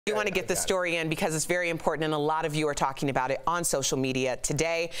We want to get the story in because it's very important, and a lot of you are talking about it on social media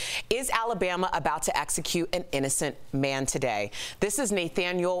today. Is Alabama about to execute an innocent man today? This is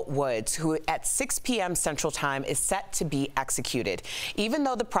Nathaniel Woods, who at 6 p.m. Central Time is set to be executed. Even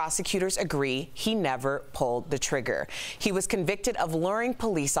though the prosecutors agree, he never pulled the trigger. He was convicted of luring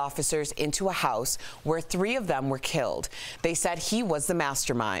police officers into a house where 3 of them were killed. They said he was the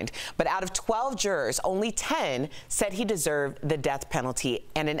mastermind, but out of 12 jurors, only 10 said he deserved the death penalty.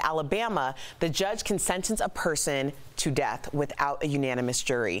 And in Alabama, the judge can sentence a person to death without a unanimous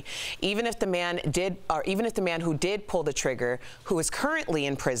jury. Even if the man who did pull the trigger, who is currently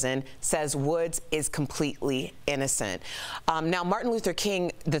in prison, says Woods is completely innocent. Now, Martin Luther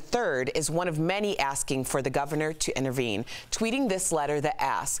King III is one of many asking for the governor to intervene, tweeting this letter that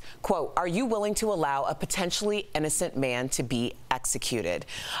asks, quote, "Are you willing to allow a potentially innocent man to be executed?"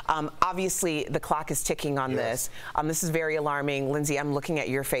 Obviously, the clock is ticking on this. This is very alarming. Lindsay, I'm looking at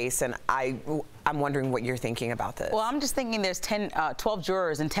your face, and I'm wondering what you're thinking about this. Well, I'm just thinking there's 12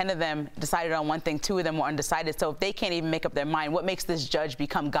 jurors, and 10 of them decided on one thing, 2 of them were undecided. So if they can't even make up their mind, what makes this judge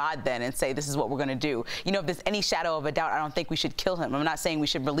become God then and say this is what we're going to do? You know, if there's any shadow of a doubt, I don't think we should kill him. I'm not saying we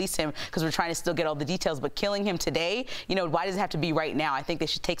should release him because we're trying to still get all the details, but killing him today, you know, why does it have to be right now? I think they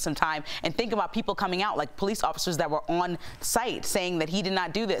should take some time and think about people coming out, like police officers that were on site saying that he did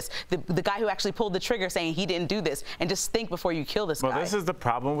not do this. The guy who actually pulled the trigger saying he didn't do this, and just think before you kill this guy. Well, this is the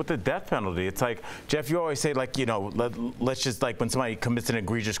problem with the death penalty. It's like, Jeff, you always say, like, you know, let's just, like, when somebody commits an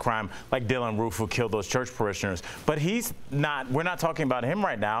egregious crime, like Dylan Roof, who killed those church parishioners, but he's not, we're not talking about him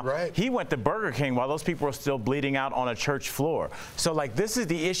right now. Right. He went to Burger King while those people were still bleeding out on a church floor. So, like, this is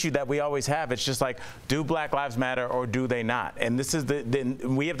the issue that we always have. It's just like, do Black Lives Matter or do they not? And this is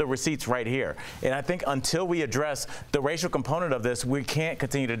we have the receipts right here. And I think until we address the racial component of this, we can't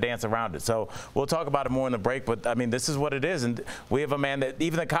continue to dance around it. So we'll talk about it more in the break, but I mean, this is what it is. And we have a man that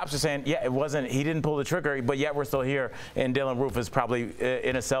even the cops are saying, yeah, he didn't pull the trigger, but yet we're still here, and Dylan Roof is probably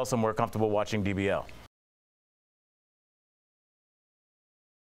in a cell somewhere comfortable watching DBL.